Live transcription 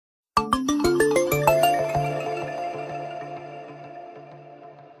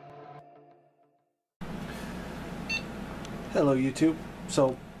Hello YouTube.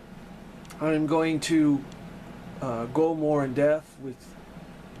 So I'm going to go more in depth with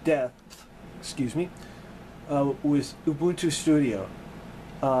with Ubuntu Studio.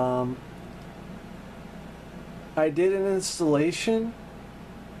 I did an installation,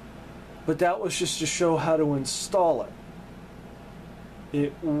 but that was just to show how to install it.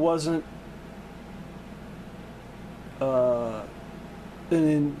 It wasn't an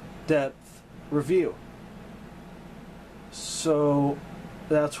in-depth review. So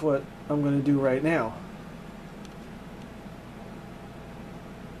that's what I'm going to do right now.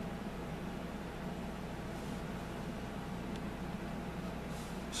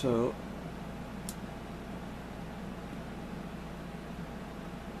 So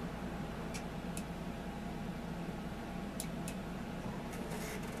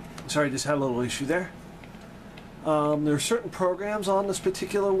sorry, just had a little issue there. There are certain programs on this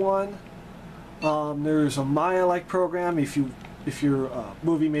particular one. There's a Maya-like program. If you're a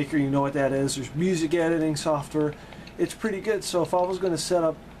movie maker, you know what that is. There's music editing software. It's pretty good. So if I was going to set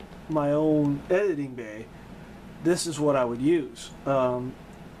up my own editing bay, this is what I would use. And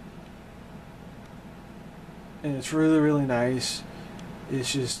it's really nice.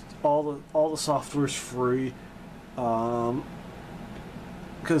 It's just all the software is free, because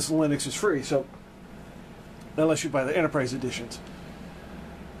Linux is free. So unless you buy the enterprise editions.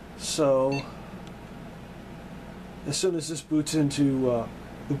 So as soon as this boots into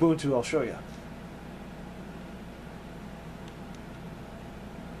Ubuntu, I'll show you.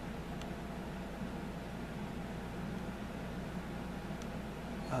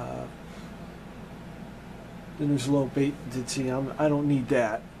 Then there's a low latency. I don't need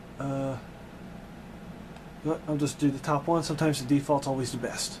that. I'll just do the top one. Sometimes the default's always the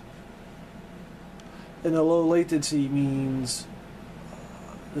best. And the low latency means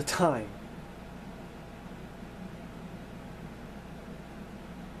the time.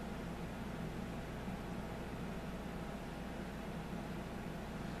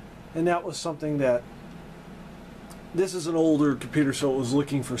 And that was something that, this is an older computer, so it was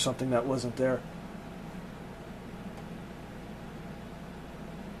looking for something that wasn't there.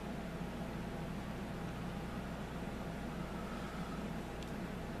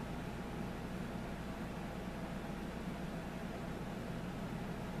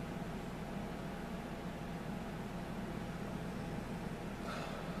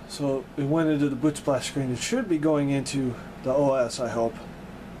 So it went into the boot splash screen. It should be going into the OS, I hope.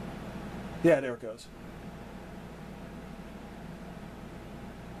 Yeah, there it goes.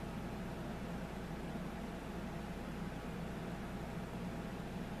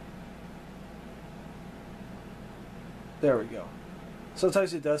 There we go.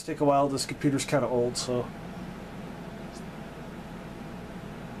 Sometimes it does take a while. This computer's kind of old, so.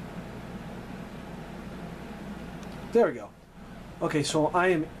 There we go. Okay, so I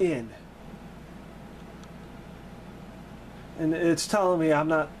am in. And it's telling me I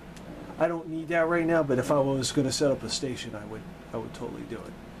don't need that right now, but if I was going to set up a station, I would totally do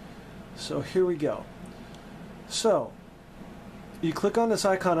it. So here we go. So you click on this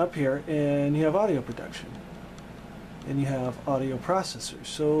icon up here and you have audio production. And you have audio processors.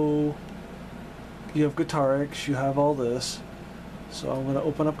 So you have GuitarX, you have all this. So I'm going to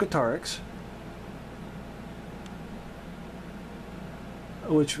open up GuitarX,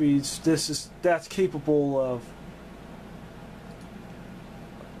 which means that's capable of,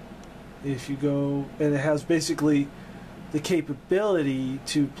 if you go, and it has basically the capability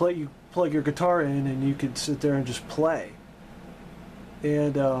to play. You plug your guitar in and you can sit there and just play,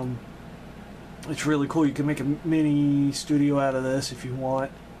 and it's really cool. You can make a mini studio out of this if you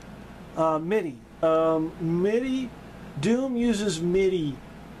want. MIDI. Doom uses MIDI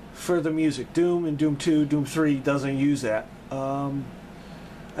for the music. Doom and Doom 2, Doom 3 doesn't use that. I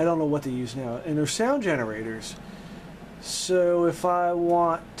don't know what they use now. And they're sound generators. So if I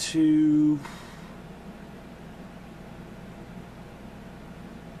want to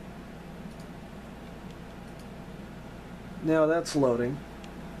now that's loading.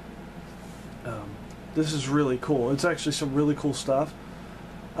 This is really cool. It's actually some really cool stuff.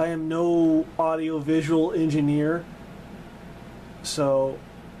 I am no audio-visual engineer, so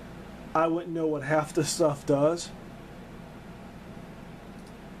I wouldn't know what half this stuff does.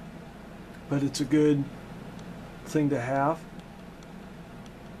 But it's a good thing to have.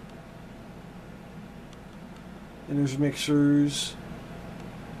 And there's mixers.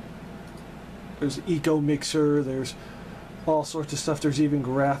 There's an eco mixer. There's all sorts of stuff. There's even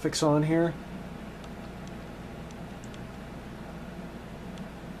graphics on here.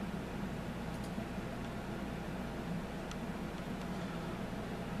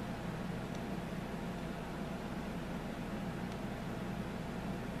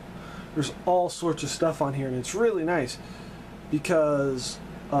 There's all sorts of stuff on here, and it's really nice because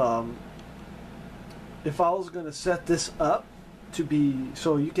if I was going to set this up to be,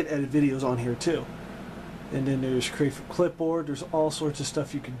 so you can edit videos on here too. And then there's create from clipboard. There's all sorts of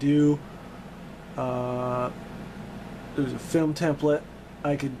stuff you can do. There's a film template.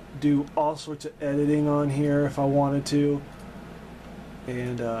 I could do all sorts of editing on here if I wanted to.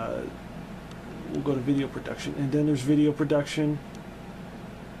 And we'll go to video production. And then there's video production.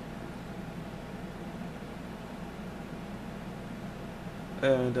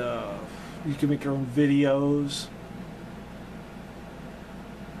 And you can make your own videos.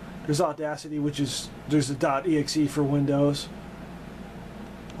 There's Audacity, which is, there's a .exe for Windows.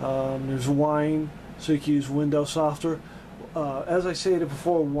 There's Wine, so you can use Windows software. As I stated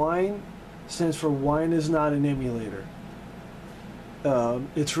before, Wine stands for Wine is not an emulator.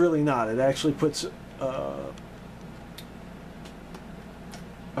 It's really not. It actually puts, I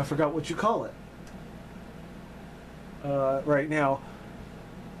forgot what you call it right now.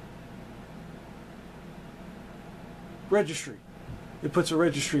 Registry. It puts a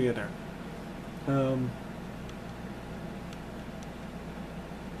registry in there.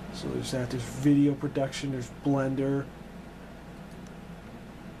 So there's that. There's video production. There's Blender.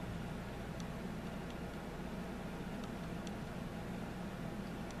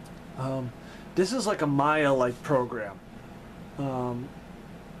 This is like a Maya-like program.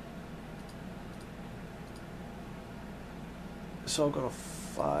 So I'll go to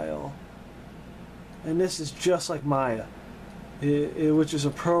File. And this is just like Maya, which is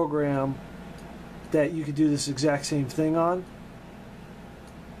a program that you could do this exact same thing on.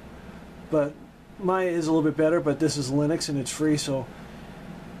 But Maya is a little bit better, but this is Linux and it's free, so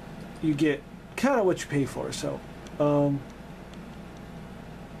you get kind of what you pay for. So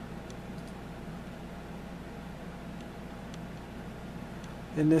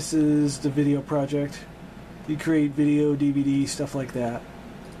and this is the video project. You create video, DVD, stuff like that.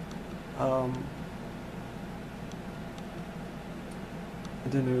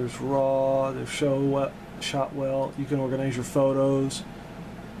 And then there's RAW, there's shot well. You can organize your photos.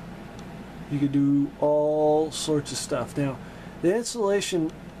 You can do all sorts of stuff. Now, the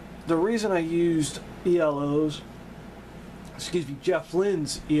installation, the reason I used ELOs, excuse me, Jeff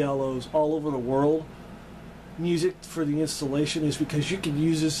Lynne's ELOs all over the world, music for the installation, is because you can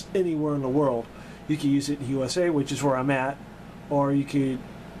use this anywhere in the world. You can use it in the USA, which is where I'm at, or you could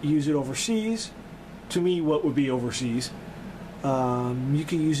use it overseas. To me, what would be overseas? You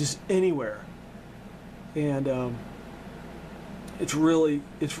can use this anywhere, and it's really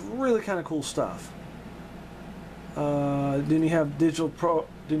kind of cool stuff. Then you have Digital Pro.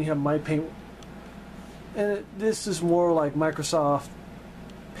 Then you have My Paint, and this is more like Microsoft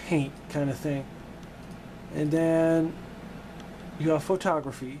Paint kind of thing. And then you have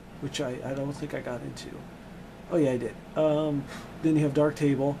photography, which I don't think I got into. Oh yeah, I did. Then you have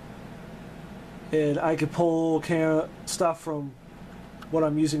Darktable. And I could pull stuff from what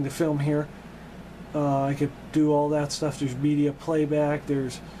I'm using to film here. I could do all that stuff. There's media playback.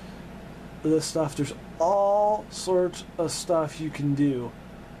 There's this stuff. There's all sorts of stuff you can do.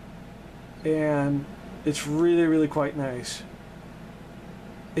 And it's really quite nice.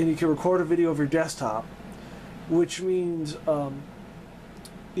 And you can record a video of your desktop, which means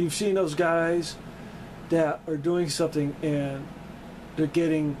you've seen those guys that are doing something and they're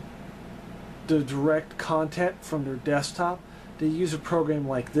getting the direct content from their desktop. They use a program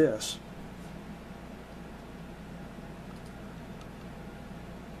like this.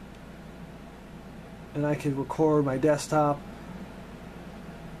 And I can record my desktop,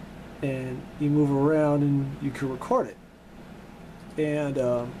 and you move around and you can record it.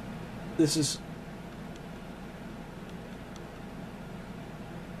 And this is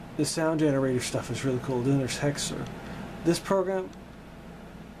the sound generator stuff is really cool. Then there's Hexer. This program,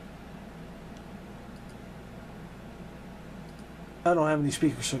 I don't have any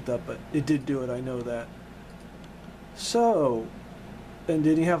speakers hooked up, but it did do it, I know that. So, and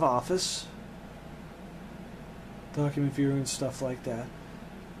then you have Office, document viewer and stuff like that.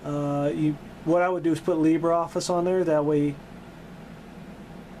 What I would do is put LibreOffice on there, that way.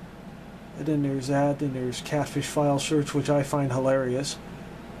 And then there's that, then there's Catfish File Search, which I find hilarious.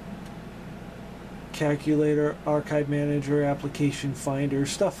 Calculator, Archive Manager, Application Finder,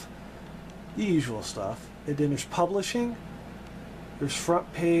 stuff, the usual stuff. And then there's Publishing. There's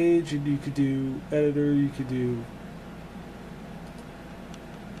Front Page, and you could do Editor, you could do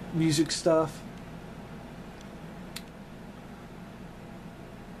music stuff.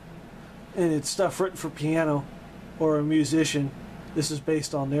 And it's stuff written for piano or a musician. This is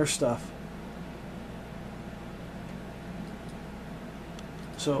based on their stuff.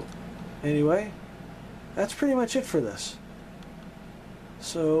 So, anyway, that's pretty much it for this.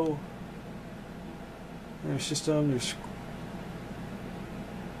 So there's system, there's,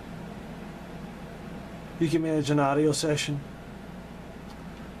 you can manage an audio session.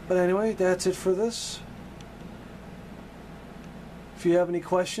 But anyway, that's it for this. If you have any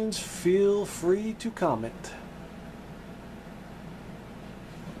questions, feel free to comment.